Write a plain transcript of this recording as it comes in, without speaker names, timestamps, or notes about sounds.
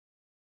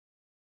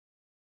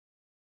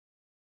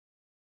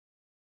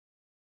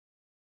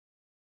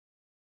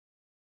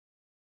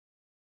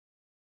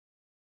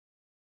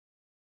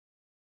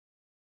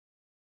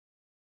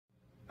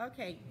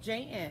Okay,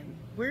 JM,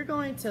 we're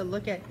going to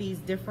look at these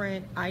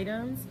different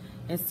items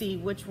and see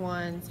which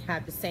ones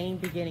have the same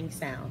beginning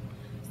sound.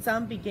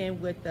 Some begin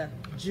with the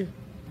j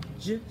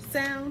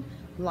sound,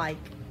 like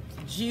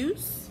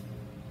juice,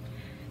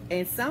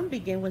 and some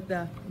begin with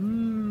the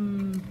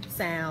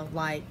sound,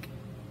 like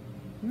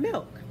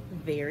milk.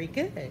 Very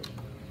good.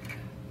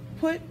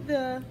 Put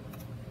the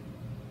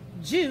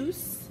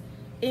juice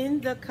in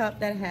the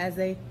cup that has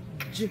a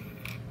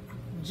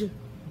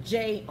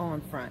J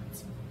on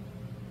front.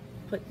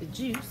 Put the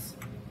juice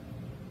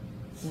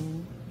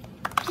in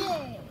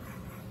J.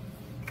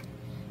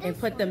 And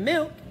put the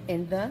milk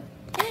in the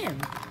M.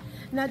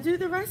 Now do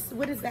the rest.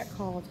 What is that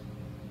called?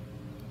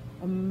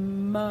 A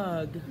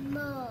mug.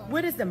 Mug.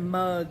 Where does the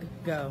mug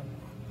go?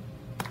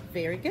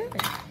 Very good.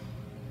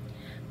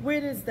 Where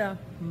does the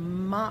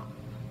mop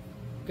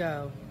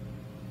go?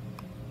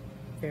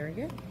 Very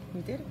good.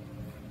 You did it.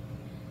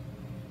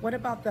 What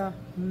about the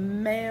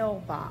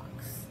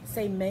mailbox?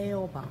 Say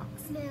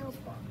mailbox.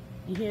 Mailbox.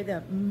 You hear the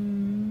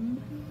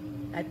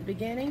at the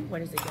beginning? Where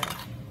does it go?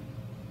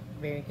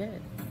 Very good.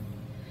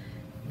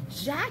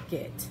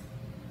 Jacket.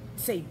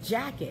 Say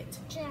jacket.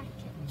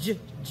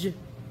 Jacket.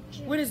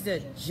 Where does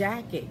the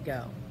jacket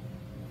go?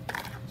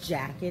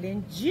 Jacket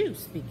and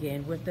juice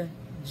begin with the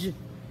j.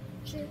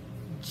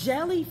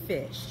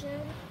 Jellyfish.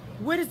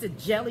 Where does the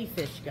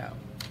jellyfish go?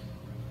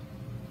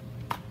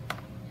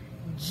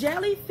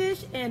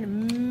 Jellyfish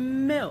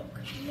and milk.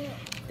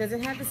 Does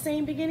it have the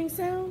same beginning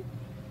sound?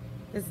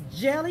 Does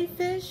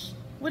jellyfish?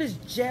 What does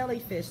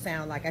jellyfish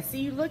sound like? I see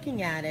you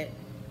looking at it.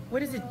 Where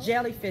does the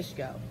jellyfish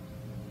go?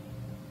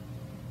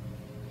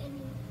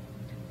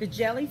 The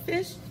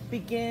jellyfish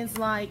begins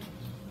like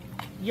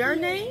your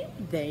name.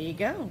 There you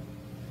go.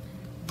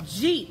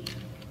 Jeep.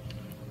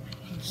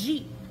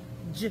 Jeep.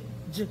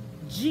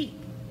 Jeep.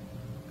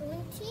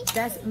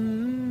 That's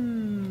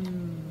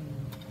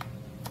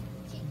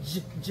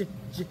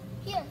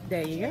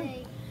There you go.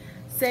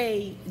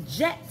 Say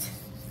jet.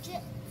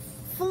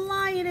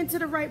 Flying into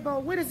the right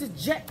bowl. Where does the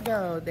jet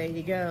go? There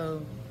you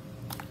go.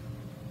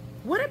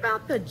 What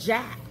about the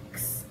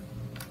jacks?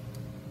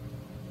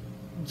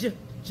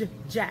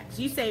 Jacks.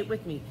 You say it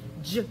with me.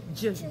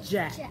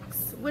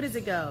 Jacks. Where does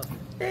it go?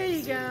 There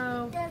you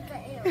go.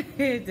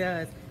 It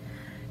does.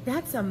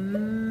 That's a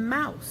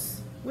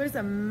mouse. Where does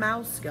a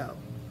mouse go?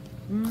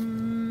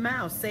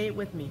 Mouse. Say it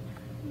with me.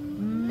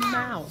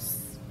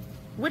 Mouse.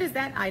 What is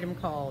that item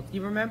called?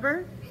 You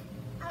remember?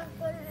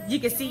 You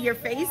can see your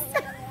face.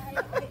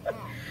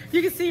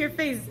 You can see your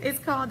face. It's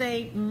called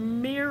a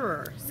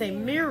mirror. Say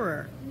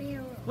mirror.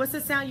 Mirror. What's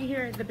the sound you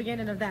hear at the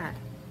beginning of that?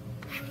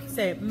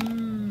 Say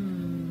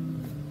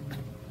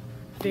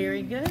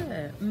Very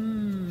good.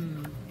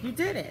 You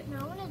did it. No,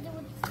 I want to do it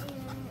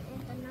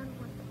with another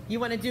one. You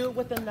want to do it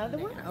with another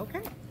one?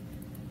 Okay.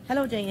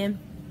 Hello, JM.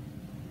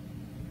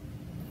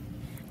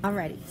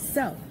 Alrighty.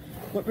 So,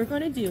 what we're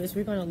going to do is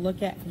we're going to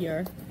look at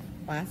your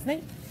last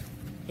name.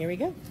 Here we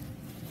go.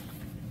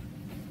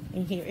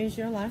 And here is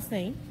your last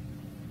name.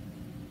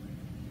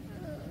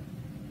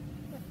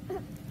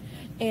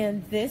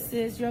 And this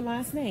is your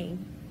last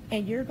name.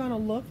 And you're going to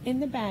look in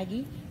the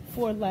baggie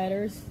for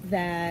letters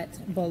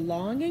that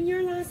belong in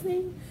your last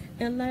name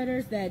and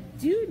letters that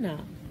do not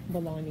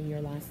belong in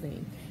your last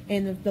name.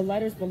 And if the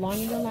letters belong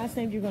in your last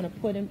name, you're going to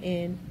put them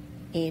in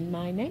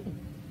my name.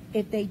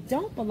 If they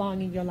don't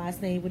belong in your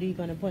last name, what are you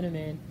going to put them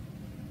in?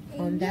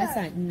 On that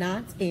side,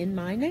 not in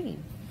my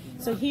name.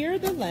 So here are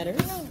the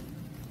letters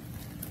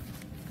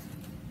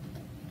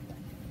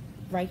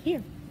right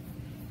here.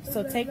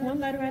 So take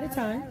one letter at a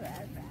time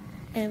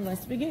and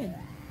let's begin.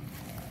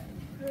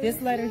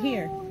 This letter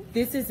here,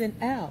 this is an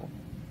L.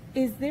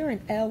 Is there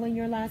an L in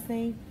your last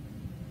name?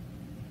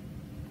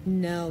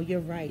 No, you're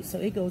right. So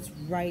it goes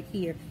right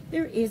here.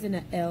 There isn't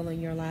an L in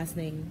your last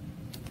name.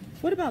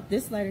 What about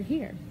this letter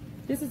here?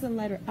 This is a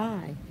letter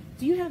I.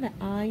 Do you have an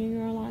I in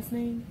your last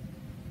name?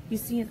 You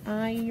see an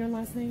I in your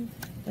last name?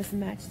 Let's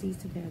match these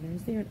together.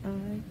 Is there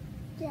an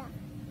I? Yeah.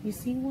 You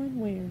see one?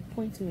 Where?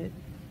 Point to it.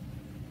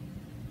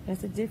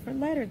 That's a different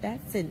letter.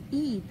 That's an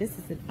E. This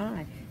is an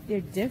I.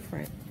 They're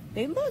different.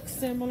 They look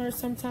similar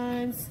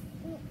sometimes.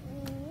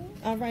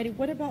 Alrighty,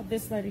 what about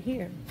this letter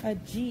here? A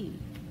G.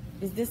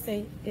 Is this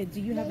do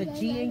you have a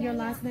G in your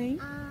last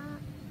name?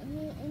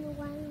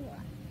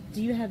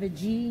 Do you have a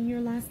G in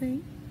your last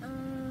name?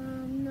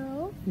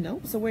 No.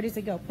 No? So where does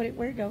it go? Put it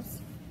where it goes.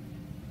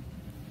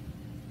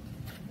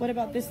 What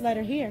about this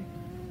letter here?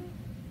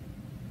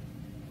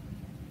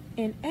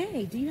 An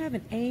A. Do you have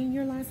an A in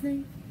your last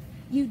name?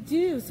 You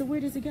do. So where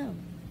does it go?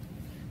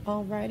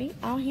 Alrighty,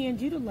 I'll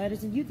hand you the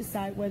letters and you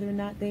decide whether or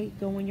not they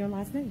go in your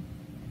last name.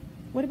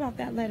 What about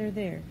that letter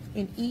there?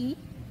 An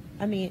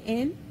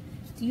N?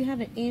 Do you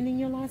have an N in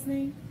your last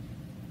name?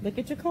 Look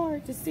at your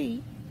card to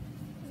see.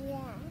 Yeah.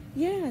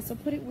 Yeah, so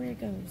put it where it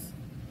goes.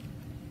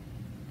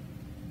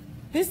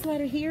 This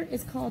letter here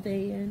is called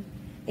a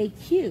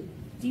Q.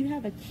 Do you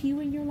have a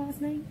Q in your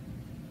last name?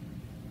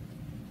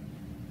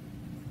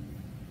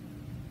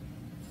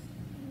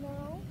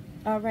 No.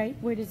 All right,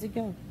 where does it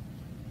go?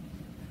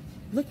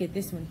 Look at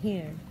this one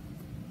here.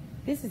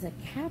 This is a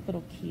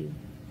capital Q.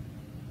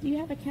 Do you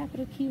have a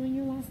capital Q in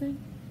your last name?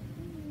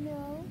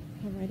 No.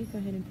 Alrighty, go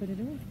ahead and put it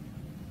away.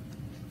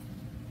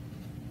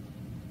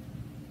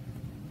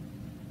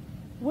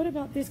 What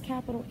about this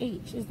capital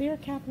H? Is there a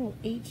capital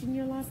H in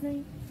your last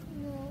name?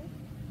 No.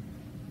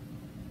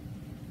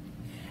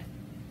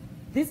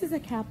 This is a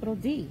capital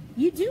D.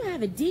 You do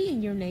have a D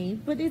in your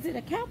name, but is it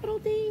a capital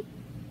D?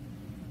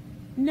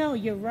 No,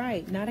 you're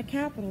right, not a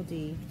capital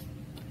D.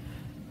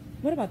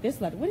 What about this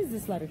letter? What is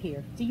this letter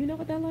here? Do you know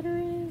what that letter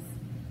is?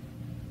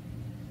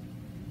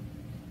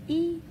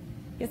 E?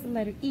 It's the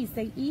letter E.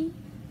 Say E.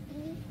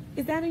 E.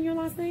 Is that in your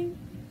last name?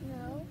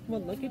 No.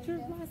 Well, look at your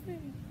last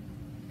name.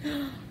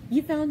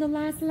 You found the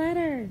last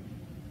letter.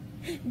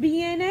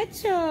 Bien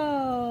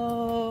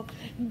hecho.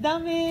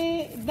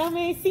 Dame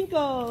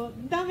cinco.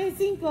 Dame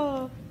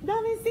cinco.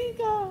 Dame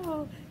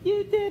cinco.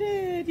 You did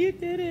it. You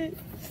did it.